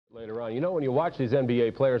Later on, you know, when you watch these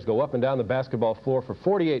NBA players go up and down the basketball floor for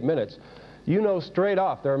 48 minutes, you know straight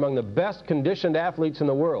off they're among the best conditioned athletes in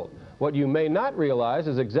the world. What you may not realize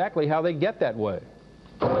is exactly how they get that way.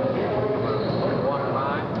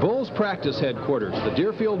 Bulls practice headquarters, the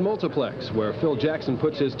Deerfield Multiplex, where Phil Jackson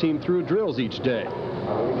puts his team through drills each day.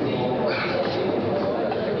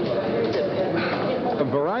 A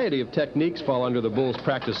variety of techniques fall under the Bulls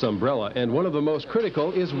practice umbrella, and one of the most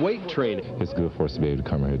critical is weight training. It's good for us to be able to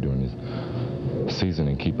come here during this season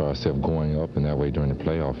and keep ourselves going up, and that way during the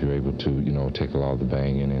playoff you're able to, you know, take a lot of the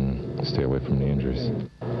banging and stay away from the injuries.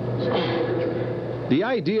 The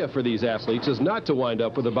idea for these athletes is not to wind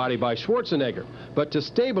up with a body by Schwarzenegger, but to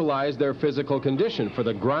stabilize their physical condition for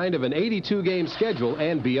the grind of an 82-game schedule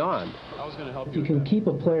and beyond. If you can keep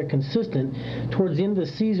a player consistent towards the end of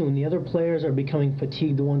the season when the other players are becoming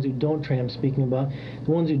fatigued, the ones who don't train I'm speaking about,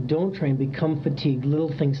 the ones who don't train become fatigued,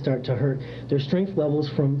 little things start to hurt. Their strength levels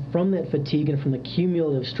from that fatigue and from the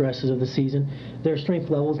cumulative stresses of the season, their strength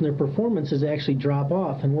levels and their performances actually drop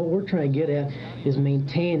off. And what we're trying to get at is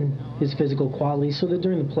maintain his physical quality so that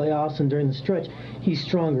during the playoffs and during the stretch, he's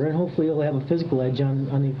stronger and hopefully he'll have a physical edge on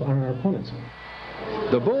our opponents.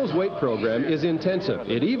 The Bulls' weight program is intensive.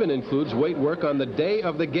 It even includes weight work on the day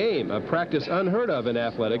of the game, a practice unheard of in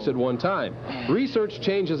athletics at one time. Research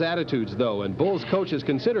changes attitudes, though, and Bulls coaches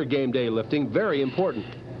consider game day lifting very important.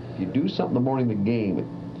 If you do something the morning of the game,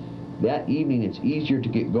 that evening it's easier to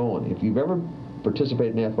get going. If you've ever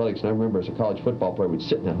participated in athletics, and I remember as a college football player, we'd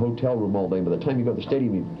sit in that hotel room all day. By the time you go to the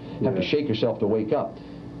stadium, you have to shake yourself to wake up.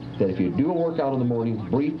 That if you do a workout in the morning,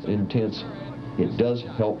 brief, intense, it does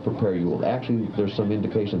help prepare you. Actually, there's some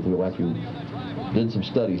indication that you'll actually did some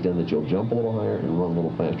studies done that you'll jump a little higher and run a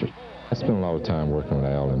little faster. I spent a lot of time working with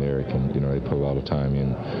Al and Eric, and you know they put a lot of time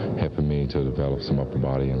in helping me to develop some upper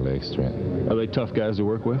body and leg strength. Are they tough guys to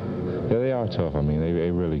work with? Yeah, they are tough. I mean,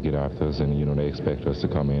 they really get after us, and you know they expect us to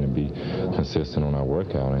come in and be consistent on our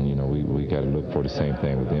workout, and you know we got to look for the same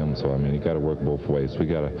thing with them. So I mean, you got to work both ways. We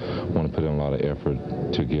got to want to put in a lot of effort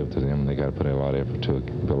to give to them, and they got to put in a lot of effort to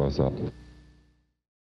build us up.